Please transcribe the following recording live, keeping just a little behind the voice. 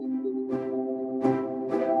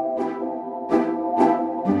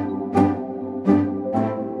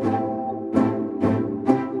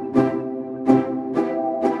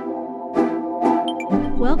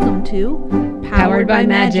to Powered by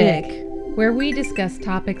Magic, where we discuss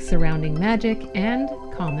topics surrounding magic and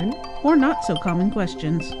common or not so common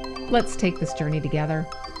questions. Let's take this journey together.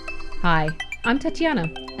 Hi, I'm Tatiana.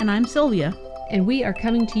 And I'm Sylvia. And we are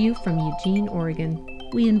coming to you from Eugene, Oregon.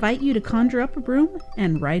 We invite you to conjure up a broom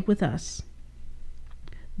and ride with us.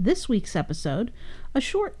 This week's episode, a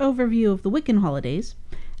short overview of the Wiccan holidays,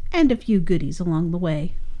 and a few goodies along the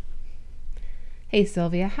way. Hey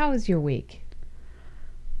Sylvia, how was your week?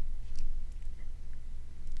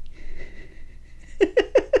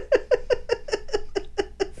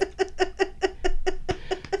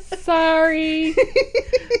 Sorry.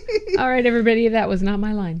 All right, everybody, that was not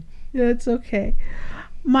my line. That's okay.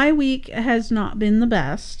 My week has not been the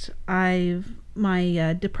best. My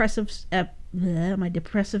depressive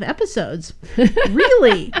episodes.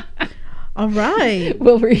 Really? All right.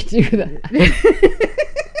 We'll redo that.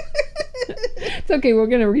 It's okay. We're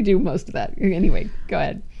going to redo most of that. Anyway, go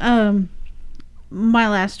ahead. My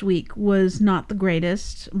last week was not the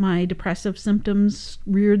greatest. My depressive symptoms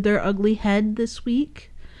reared their ugly head this week.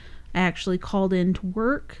 I actually called in to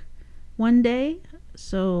work one day,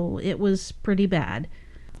 so it was pretty bad.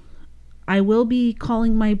 I will be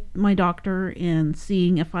calling my doctor and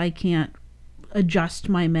seeing if I can't adjust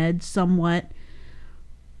my meds somewhat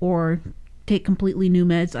or take completely new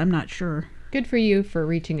meds. I'm not sure. Good for you for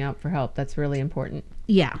reaching out for help. That's really important.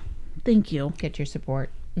 Yeah. Thank you. Get your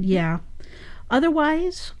support. Yeah.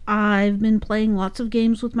 Otherwise, I've been playing lots of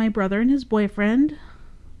games with my brother and his boyfriend.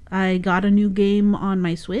 I got a new game on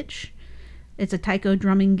my Switch. It's a taiko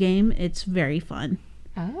drumming game. It's very fun.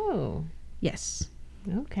 Oh. Yes.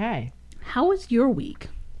 Okay. How was your week?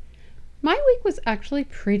 My week was actually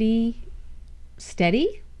pretty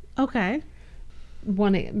steady. Okay.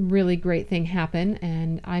 One really great thing happened,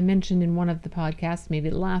 and I mentioned in one of the podcasts, maybe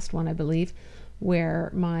the last one, I believe,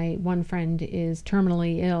 where my one friend is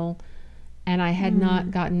terminally ill, and I had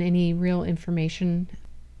not gotten any real information.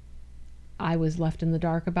 I was left in the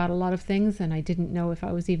dark about a lot of things, and I didn't know if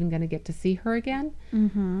I was even going to get to see her again.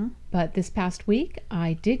 Mm-hmm. But this past week,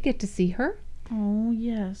 I did get to see her. Oh,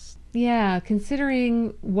 yes. Yeah,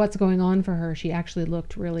 considering what's going on for her, she actually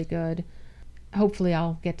looked really good. Hopefully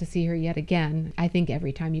I'll get to see her yet again. I think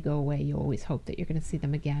every time you go away, you always hope that you're going to see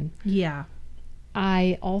them again. Yeah.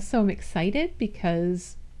 I also am excited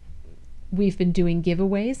because we've been doing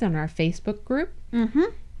giveaways on our Facebook group. Mm-hmm.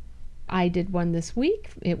 I did one this week.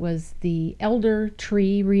 It was the Elder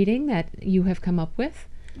Tree reading that you have come up with.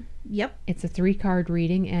 Yep. It's a 3-card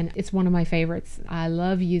reading, and it's one of my favorites. I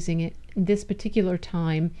love using it. This particular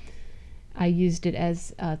time, I used it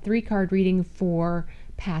as a 3-card reading for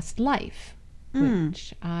past life,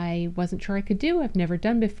 which I wasn't sure I could do. I've never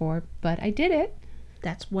done before, but I did it.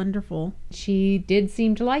 That's wonderful. She did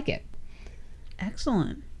seem to like it.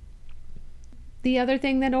 Excellent. The other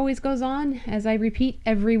thing that always goes on, as I repeat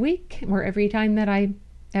every week or every time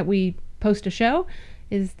that we post a show,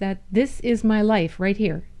 is that this is my life right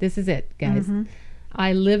here. This is it, guys. Mm-hmm.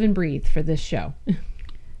 I live and breathe for this show.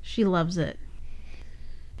 She loves it.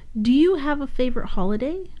 Do you have a favorite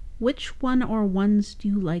holiday? Which one or ones do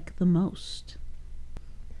you like the most?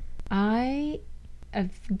 I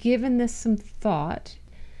have given this some thought.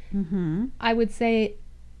 Mm-hmm. I would say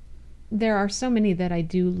there are so many that I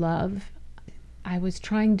do love. I was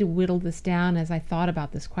trying to whittle this down as I thought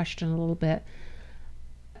about this question a little bit.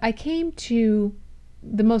 I came to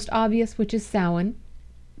the most obvious, which is Samhain.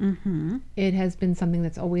 Mm-hmm. It has been something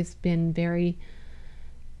that's always been very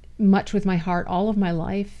much with my heart all of my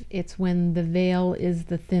life. It's when the veil is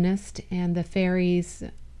the thinnest and the fairies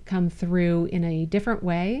come through in a different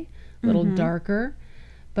way, a little darker,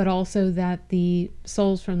 but also that the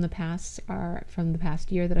souls from the past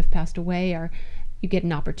year that have passed away you get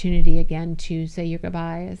an opportunity again to say your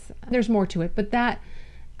goodbyes. There's more to it, but that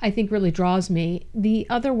I think really draws me. The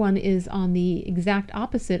other one is on the exact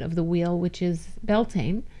opposite of the wheel, which is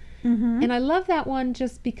Beltane. Mm-hmm. And I love that one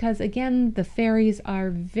just because, again, the fairies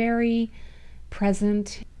are very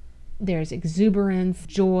present. There's exuberance,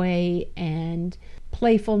 joy, and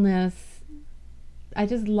playfulness. I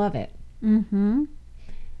just love it. Mm-hmm.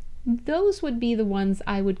 Those would be the ones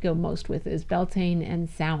I would go most with, is Beltane and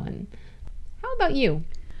Samhain. How about you?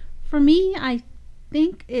 For me, I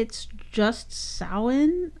think it's just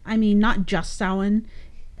Samhain. I mean, not just Samhain.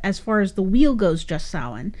 As far as the wheel goes, just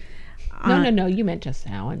Samhain. No, you meant just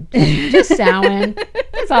Samhain. Just Samhain.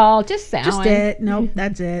 That's all. Just Samhain. Just it. Nope,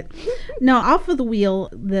 that's it. No, off of the wheel,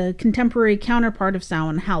 the contemporary counterpart of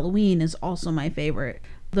Samhain, Halloween, is also my favorite.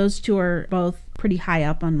 Those two are both pretty high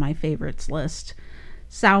up on my favorites list.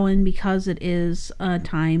 Samhain because it is a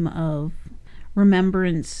time of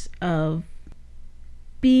remembrance of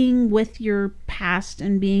being with your past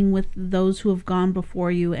and being with those who have gone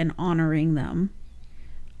before you and honoring them.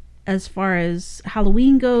 As far as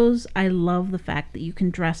Halloween goes, I love the fact that you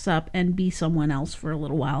can dress up and be someone else for a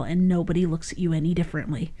little while and nobody looks at you any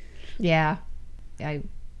differently. Yeah, I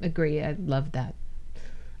agree. I love that.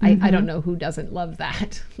 I don't know who doesn't love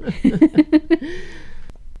that.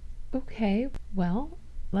 Okay, well,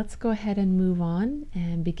 let's go ahead and move on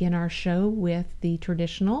and begin our show with the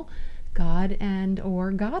traditional god and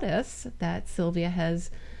or goddess that Sylvia has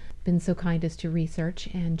been so kind as to research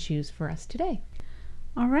and choose for us today.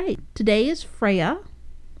 All right, today is Freya.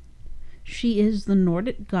 She is the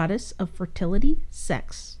Nordic goddess of fertility,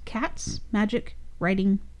 sex, cats, magic,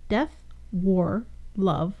 writing, death, war,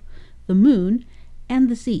 love, the moon, and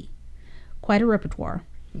the sea. Quite a repertoire.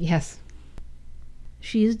 Yes.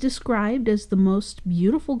 She is described as the most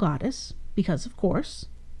beautiful goddess, because of course,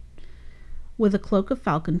 with a cloak of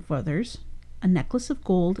falcon feathers, a necklace of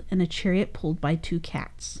gold, and a chariot pulled by 2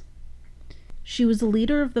 cats. She was the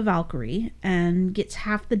leader of the Valkyrie and gets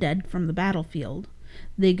half the dead from the battlefield.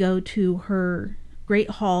 They go to her great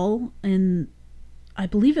hall in, I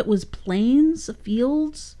believe it was Plains,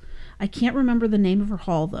 Fields. I can't remember the name of her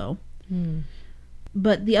hall though.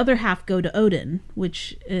 But the other half go to Odin,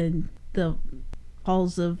 which in the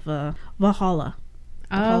halls of Valhalla.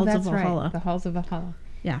 Oh, that's right. The halls of Valhalla.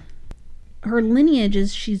 Yeah. Her lineage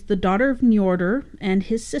is she's the daughter of Njordr and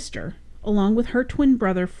his sister, along with her twin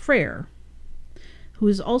brother Freyr, who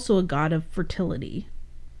is also a god of fertility.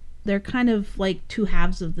 They're kind of like 2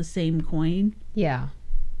 halves of the same coin. Yeah.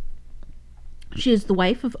 She is the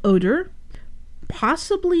wife of Odr.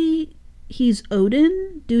 Possibly he's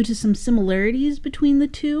Odin due to some similarities between the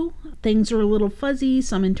two. Things are a little fuzzy.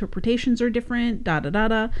 Some interpretations are different.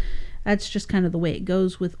 That's just kind of the way it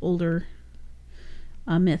goes with older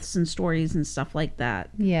myths and stories and stuff like that.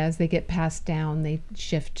 Yeah, as they get passed down, they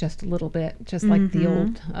shift just a little bit, just like the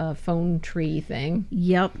old phone tree thing.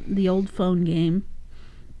 Yep, the old phone game.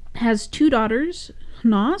 Has 2 daughters,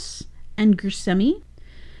 Hnoss and Gersemi.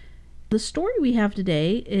 The story we have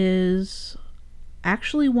today is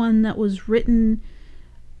actually one that was written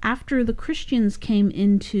after the Christians came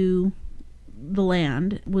into the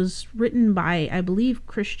land. It was written by, I believe,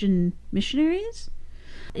 Christian missionaries.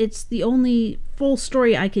 It's the only full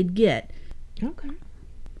story I could get. Okay.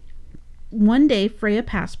 One day, Freya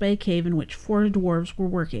passed by a cave in which 4 dwarves were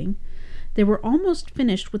working. They were almost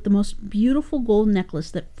finished with the most beautiful gold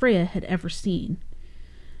necklace that Freya had ever seen.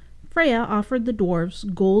 Freya offered the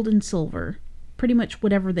dwarves gold and silver, pretty much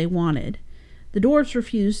whatever they wanted. The dwarves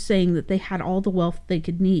refused, saying that they had all the wealth they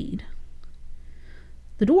could need.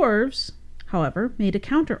 The dwarves, however, made a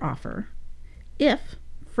counter-offer. If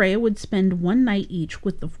Freya would spend 1 night each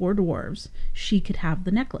with the 4 dwarves, she could have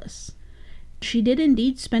the necklace. She did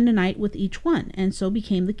indeed spend a night with each one, and so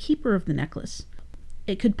became the keeper of the necklace.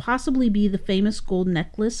 It could possibly be the famous gold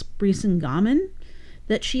necklace Brisingamen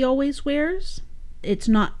that she always wears. It's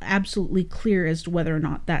not absolutely clear as to whether or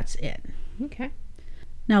not that's it. Okay.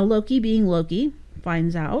 Now Loki, being Loki,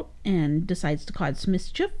 finds out and decides to cause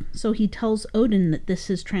mischief, so he tells Odin that this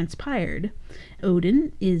has transpired.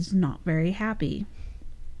 Odin is not very happy.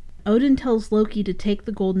 Odin tells Loki to take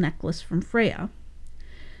the gold necklace from Freya.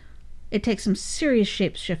 It takes some serious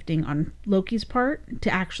shape-shifting on Loki's part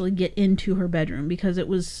to actually get into her bedroom, because it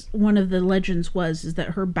was, one of the legends is that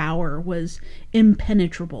her bower was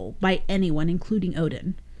impenetrable by anyone, including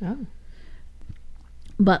Odin. Oh.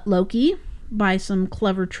 But Loki, by some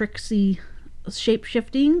clever tricksy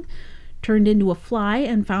shape-shifting, turned into a fly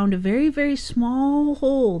and found a very, very small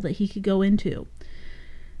hole that he could go into.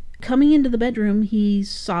 Coming into the bedroom, he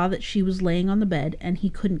saw that she was laying on the bed and he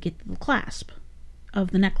couldn't get to the clasp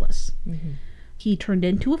of the necklace. He turned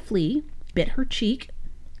into a flea, bit her cheek.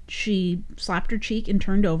 She slapped her cheek and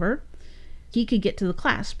turned over. He could get to the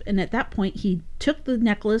clasp, and at that point he took the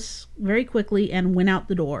necklace very quickly and went out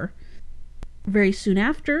the door. Very soon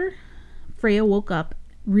after, Freya woke up,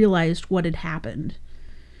 realized what had happened.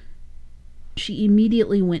 She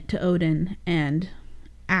immediately went to Odin and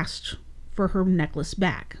asked for her necklace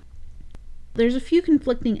back. There's a few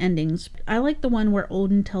conflicting endings. I like the one where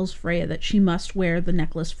Odin tells Freya that she must wear the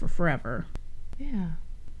necklace for forever. Yeah.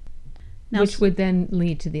 Now, which would then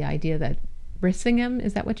lead to the idea that Brisingam,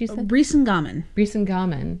 is that what you said? Brisingamen.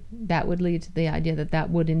 Brisingamen, that would lead to the idea that that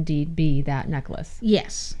would indeed be that necklace.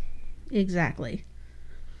 Yes, exactly.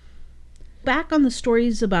 Back on the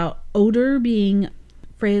stories about Odr being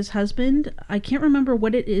Freya's husband, I can't remember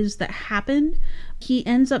what it is that happened. He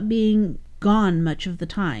ends up being gone much of the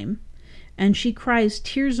time, and she cries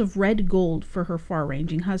tears of red gold for her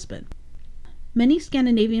far-ranging husband. Many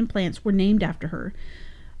Scandinavian plants were named after her.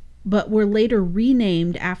 but were later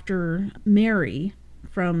renamed after Mary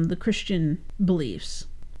from the Christian beliefs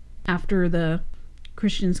after the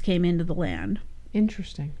Christians came into the land.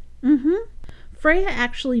 Interesting. Freya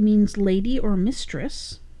actually means lady or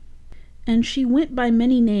mistress, and she went by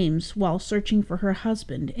many names while searching for her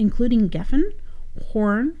husband, including Geffen,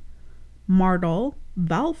 Horn, Mardol,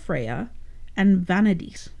 Valfreya, and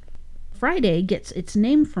Vanadis. Friday gets its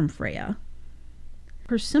name from Freya.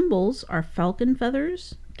 Her symbols are falcon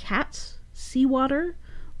feathers, cats, seawater,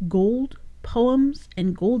 gold, poems,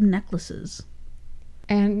 and gold necklaces.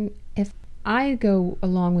 And if I go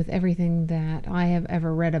along with everything that I have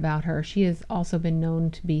ever read about her, she has also been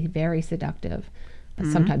known to be very seductive,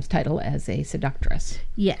 sometimes titled as a seductress.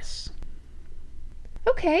 Yes.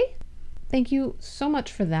 Okay. Thank you so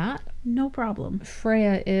much for that. No problem.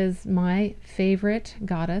 Freya is my favorite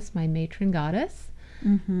goddess, my matron goddess.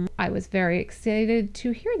 I was very excited to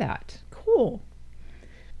hear that. Cool.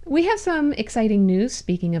 We have some exciting news.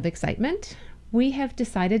 Speaking of excitement, we have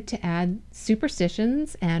decided to add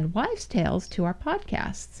superstitions and wives' tales to our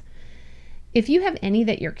podcasts. If you have any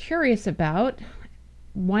that you're curious about,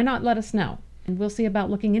 why not let us know? And we'll see about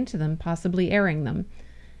looking into them, possibly airing them.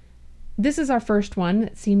 This is our first one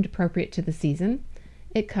that seemed appropriate to the season.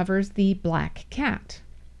 It covers the black cat.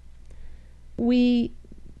 We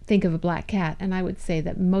think of a black cat, and I would say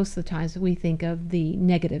that most of the times we think of the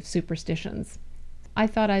negative superstitions. I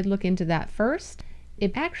thought I'd look into that first.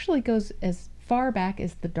 It actually goes as far back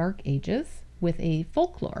as the Dark Ages with a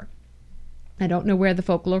folklore. I don't know where the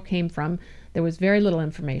folklore came from. There was very little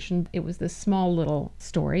information. It was this small little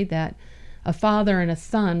story that a father and a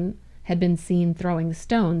son had been seen throwing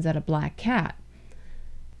stones at a black cat,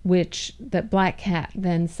 which the black cat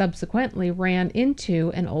then subsequently ran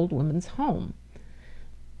into an old woman's home.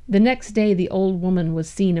 The next day, the old woman was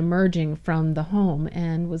seen emerging from the home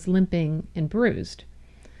and was limping and bruised.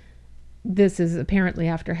 This is apparently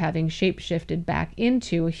after having shapeshifted back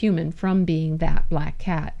into a human from being that black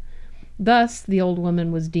cat. Thus, the old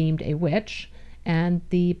woman was deemed a witch, and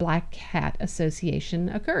the Black Cat Association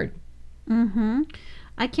occurred.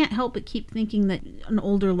 I can't help but keep thinking that an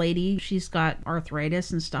older lady, she's got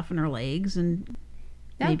arthritis and stuff in her legs, and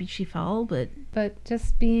maybe she fell, but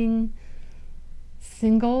just being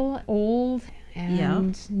single, old,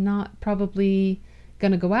 and not probably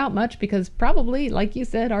going to go out much because probably, like you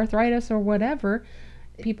said, arthritis or whatever,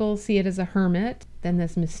 people see it as a hermit, then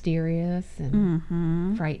this mysterious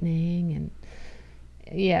and frightening, and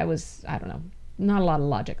it was, I don't know, not a lot of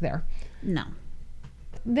logic there. No.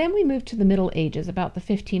 Then we moved to the Middle Ages, about the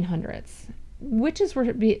 1500s. Witches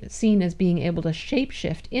were seen as being able to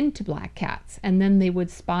shapeshift into black cats, and then they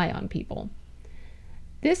would spy on people.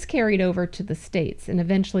 This carried over to the States and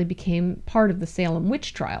eventually became part of the Salem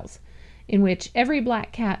witch trials, in which every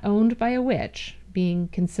black cat owned by a witch, being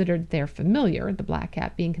considered their familiar, the black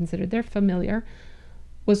cat being considered their familiar,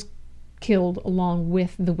 was killed along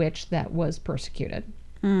with the witch that was persecuted.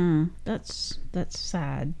 That's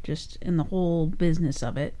sad, just in the whole business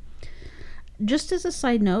of it. Just as a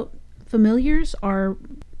side note, familiars are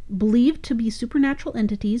believed to be supernatural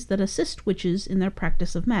entities that assist witches in their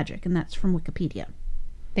practice of magic, and that's from Wikipedia.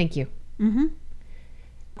 Thank you.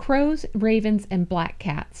 Crows, ravens, and black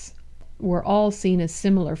cats were all seen as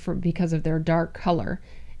similar because of their dark color.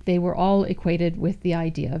 They were all equated with the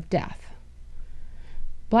idea of death.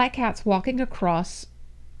 Black cats walking across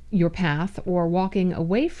your path or walking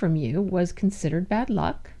away from you was considered bad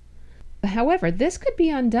luck. However, this could be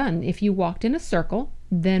undone if you walked in a circle,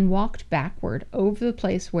 then walked backward over the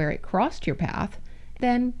place where it crossed your path,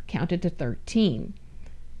 then counted to 13.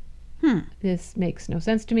 This makes no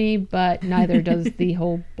sense to me, but neither does the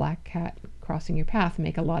whole black cat crossing your path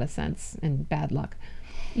make a lot of sense and bad luck.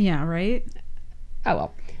 Yeah, right? Oh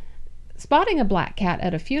well. Spotting a black cat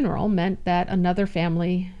at a funeral meant that another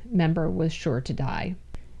family member was sure to die.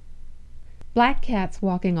 Black cats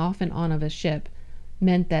walking off and on of a ship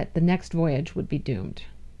meant that the next voyage would be doomed.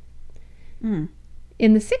 In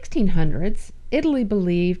the 1600s, Italy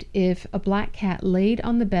believed if a black cat laid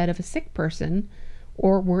on the bed of a sick person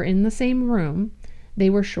or were in the same room, they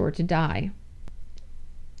were sure to die.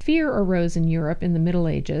 Fear arose in Europe in the Middle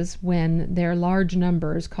Ages when their large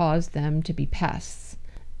numbers caused them to be pests.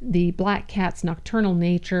 The black cat's nocturnal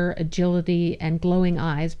nature, agility, and glowing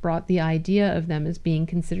eyes brought the idea of them as being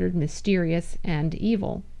considered mysterious and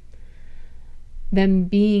evil. Them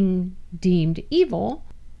being deemed evil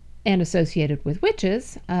and associated with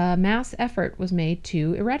witches, a mass effort was made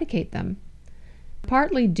to eradicate them.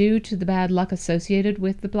 Partly due to the bad luck associated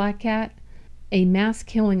with the black cat, a mass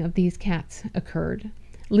killing of these cats occurred,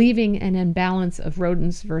 leaving an imbalance of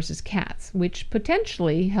rodents versus cats, which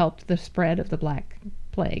potentially helped the spread of the black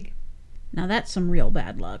plague. Now that's some real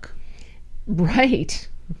bad luck. Right,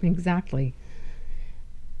 exactly.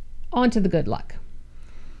 On to the good luck.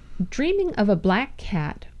 Dreaming of a black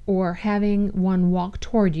cat or having one walk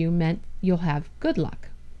toward you meant you'll have good luck.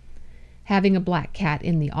 Having a black cat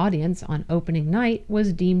in the audience on opening night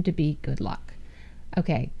was deemed to be good luck.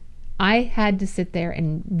 Okay, I had to sit there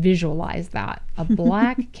and visualize that. A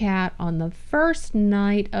black cat on the first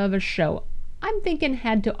night of a show. I'm thinking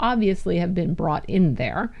had to obviously have been brought in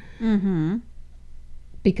there. Mm-hmm.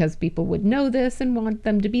 Because people would know this and want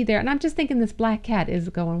them to be there. And I'm just thinking this black cat is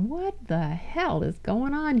going, what the hell is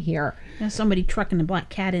going on here? There's somebody trucking a black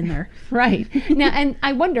cat in there. Right. Now, and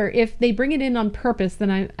I wonder if they bring it in on purpose,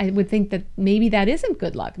 then I would think that maybe that isn't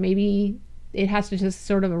good luck. Maybe it has to just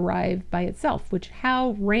sort of arrive by itself, which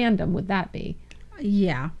how random would that be?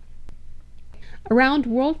 Yeah. Around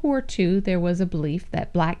World War II, there was a belief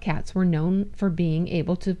that black cats were known for being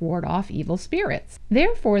able to ward off evil spirits.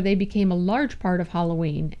 Therefore, they became a large part of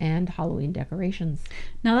Halloween and Halloween decorations.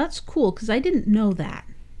 Now that's cool because I didn't know that.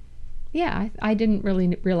 Yeah, I didn't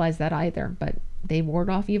really realize that either, but they ward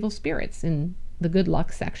off evil spirits in the good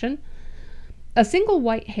luck section. A single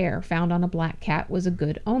white hair found on a black cat was a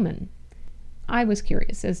good omen. I was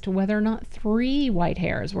curious as to whether or not 3 white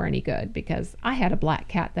hairs were any good because I had a black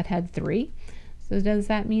cat that had 3. So does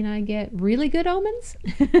that mean I get really good omens?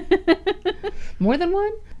 More than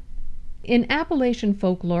one? In Appalachian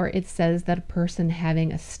folklore, it says that a person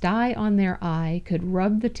having a sty on their eye could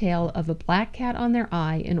rub the tail of a black cat on their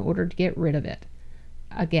eye in order to get rid of it.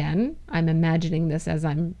 Again, I'm imagining this as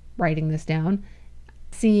I'm writing this down,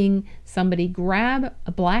 seeing somebody grab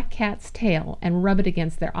a black cat's tail and rub it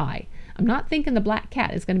against their eye. I'm not thinking the black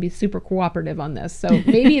cat is going to be super cooperative on this, so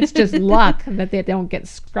maybe it's just luck that they don't get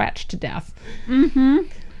scratched to death. Mm-hmm.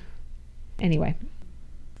 Anyway,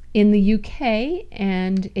 in the UK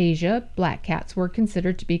and Asia, black cats were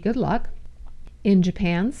considered to be good luck. In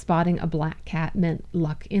Japan, spotting a black cat meant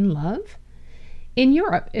luck in love. In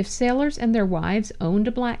Europe, if sailors and their wives owned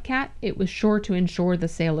a black cat, it was sure to ensure the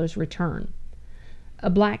sailor's return. A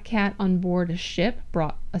black cat on board a ship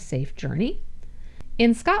brought a safe journey.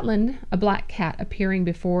 In Scotland, a black cat appearing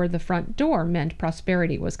before the front door meant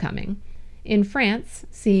prosperity was coming. In France,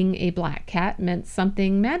 seeing a black cat meant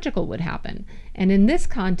something magical would happen, and in this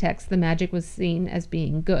context, the magic was seen as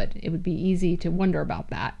being good. It would be easy to wonder about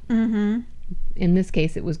that. Mm-hmm. In this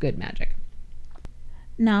case, it was good magic.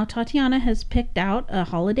 Now, Tatiana has picked out a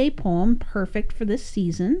holiday poem perfect for this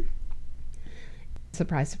season.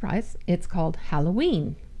 Surprise, surprise. It's called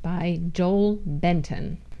Halloween by Joel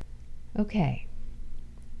Benton. Okay.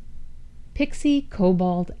 Pixie,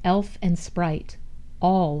 kobold, elf, and sprite,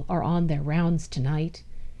 all are on their rounds tonight.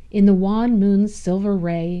 In the wan moon's silver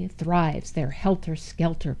ray thrives their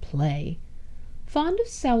helter-skelter play. Fond of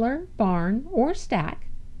cellar, barn, or stack,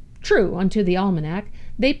 true unto the almanac,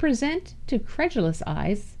 they present to credulous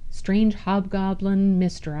eyes strange hobgoblin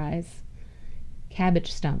mysteries.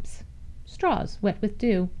 Cabbage stumps, straws wet with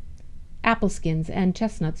dew, apple skins and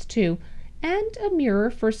chestnuts too, and a mirror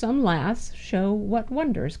for some lass show what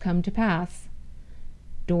wonders come to pass.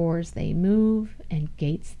 Doors they move, and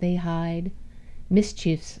gates they hide,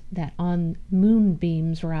 mischiefs that on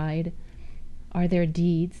moonbeams ride are their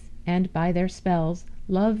deeds, and by their spells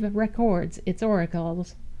love records its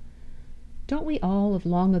oracles. Don't we all of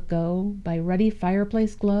long ago, by ruddy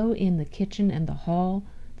fireplace glow in the kitchen and the hall,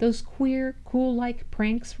 those queer, cool-like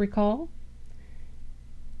pranks recall?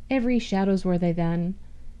 Every shadows were they then,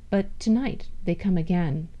 but tonight they come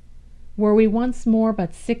again. Were we once more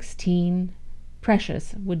but 16,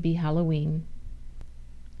 precious would be Halloween.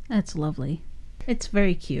 That's lovely. It's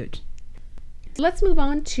very cute. Let's move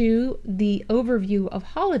on to the overview of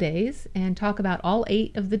holidays and talk about all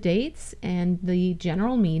 8 of the dates and the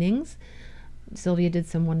general meanings. Sylvia did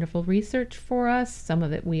some wonderful research for us. Some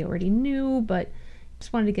of it we already knew, but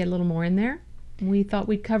just wanted to get a little more in there. We thought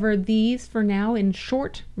we'd cover these for now in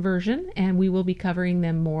short version, and we will be covering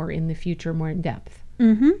them more in the future, more in depth.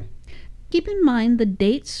 Mm-hmm. Keep in mind the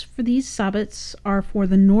dates for these Sabbats are for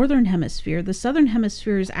the northern hemisphere. The southern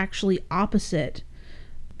hemisphere is actually opposite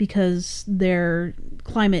because their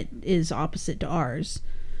climate is opposite to ours.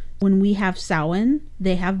 When we have Samhain,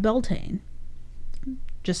 they have Beltane.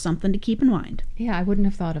 Just something to keep in mind. Yeah, I wouldn't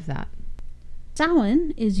have thought of that.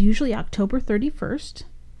 Samhain is usually October 31st.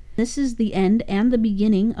 This is the end and the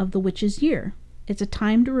beginning of the witch's year. It's a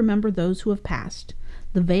time to remember those who have passed.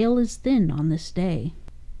 The veil is thin on this day.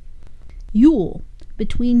 Yule,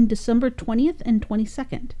 between December 20th and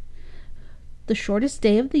 22nd. The shortest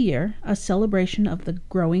day of the year, a celebration of the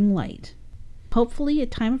growing light. Hopefully a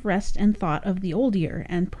time of rest and thought of the old year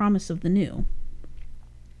and promise of the new.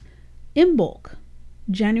 Imbolc,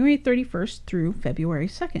 January 31st through February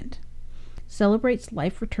 2nd. Celebrates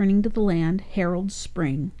life returning to the land, heralds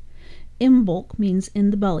spring. Imbolc means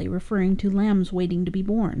in the belly, referring to lambs waiting to be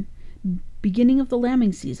born. Beginning of the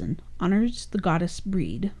lambing season, honors the goddess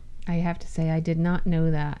breed. I have to say I did not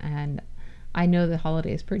know that, and I know the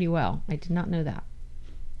holidays pretty well. I did not know that.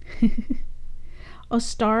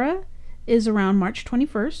 Ostara is around March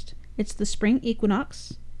 21st. It's the spring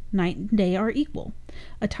equinox. Night and day are equal.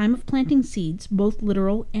 A time of planting seeds, both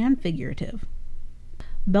literal and figurative.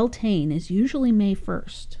 Beltane is usually May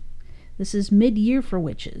 1st. This is mid-year for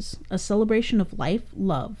witches, a celebration of life,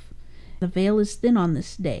 love. The veil is thin on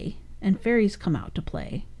this day, and fairies come out to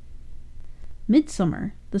play.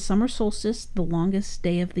 Midsummer, the summer solstice, the longest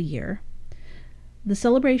day of the year. The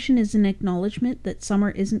celebration is an acknowledgement that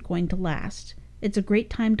summer isn't going to last. It's a great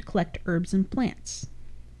time to collect herbs and plants.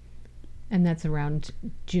 And that's around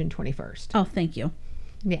June 21st. Oh, thank you.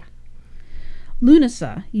 Yeah.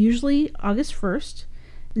 Lunasa, usually August 1st,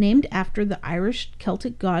 named after the Irish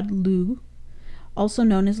Celtic god Lugh, also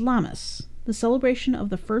known as Lammas, the celebration of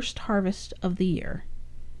the first harvest of the year.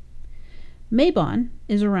 Mabon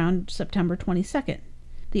is around September 22nd.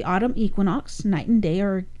 The autumn equinox, night and day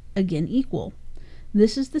are again equal.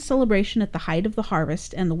 This is the celebration at the height of the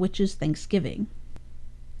harvest and the witches' Thanksgiving.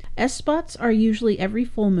 S-spots are usually every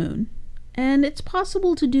full moon, and it's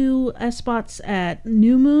possible to do S-spots at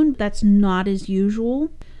new moon. That's not as usual.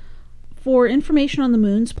 For information on the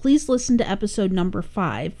moons, please listen to episode number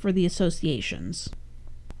 5 for the associations.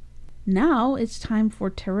 Now it's time for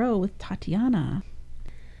Tarot with Tatiana.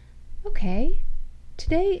 Okay.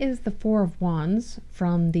 Today is the Four of Wands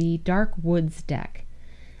from the Dark Woods deck.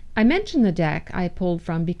 I mentioned the deck I pulled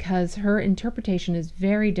from because her interpretation is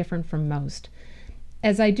very different from most.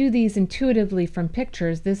 As I do these intuitively from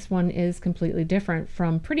pictures, this one is completely different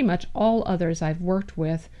from pretty much all others I've worked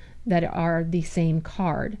with that are the same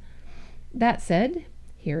card. That said,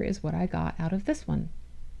 here is what I got out of this one.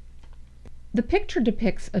 The picture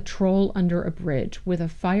depicts a troll under a bridge with a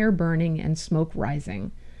fire burning and smoke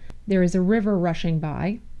rising. There is a river rushing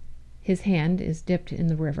by. His hand is dipped in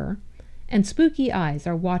the river, and spooky eyes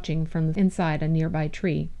are watching from inside a nearby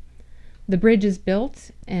tree. The bridge is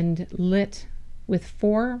built and lit with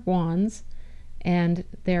 4 wands, and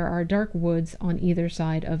there are dark woods on either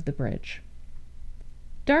side of the bridge.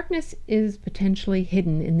 Darkness is potentially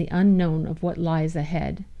hidden in the unknown of what lies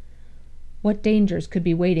ahead. What dangers could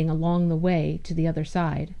be waiting along the way to the other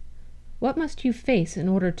side? What must you face in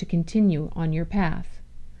order to continue on your path?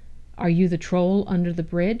 Are you the troll under the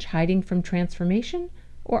bridge hiding from transformation,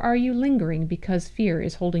 or are you lingering because fear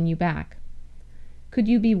is holding you back? Could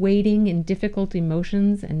you be wading in difficult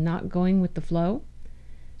emotions and not going with the flow?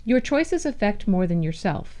 Your choices affect more than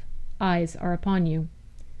yourself. Eyes are upon you.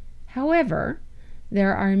 However,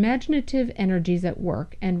 there are imaginative energies at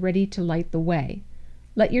work and ready to light the way.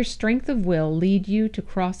 Let your strength of will lead you to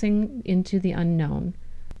crossing into the unknown.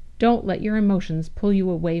 Don't let your emotions pull you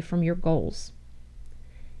away from your goals.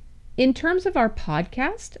 In terms of our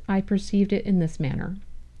podcast, I perceived it in this manner.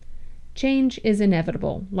 Change is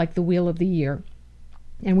inevitable, like the wheel of the year,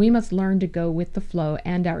 and we must learn to go with the flow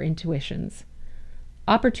and our intuitions.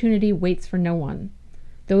 Opportunity waits for no one.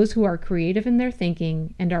 Those who are creative in their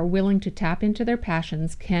thinking and are willing to tap into their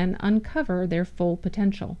passions can uncover their full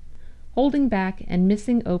potential. Holding back and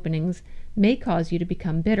missing openings may cause you to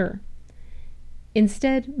become bitter.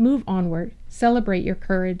 Instead, move onward, celebrate your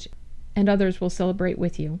courage, and others will celebrate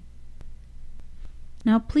with you.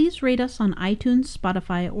 Now please rate us on iTunes,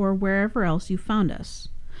 Spotify, or wherever else you found us.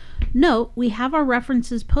 Note, we have our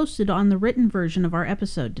references posted on the written version of our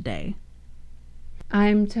episode today.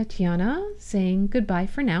 I'm Tatiana, saying goodbye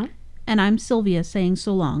for now. And I'm Sylvia, saying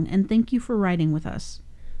so long, and thank you for writing with us.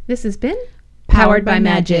 This has been Powered by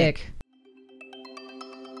Magic.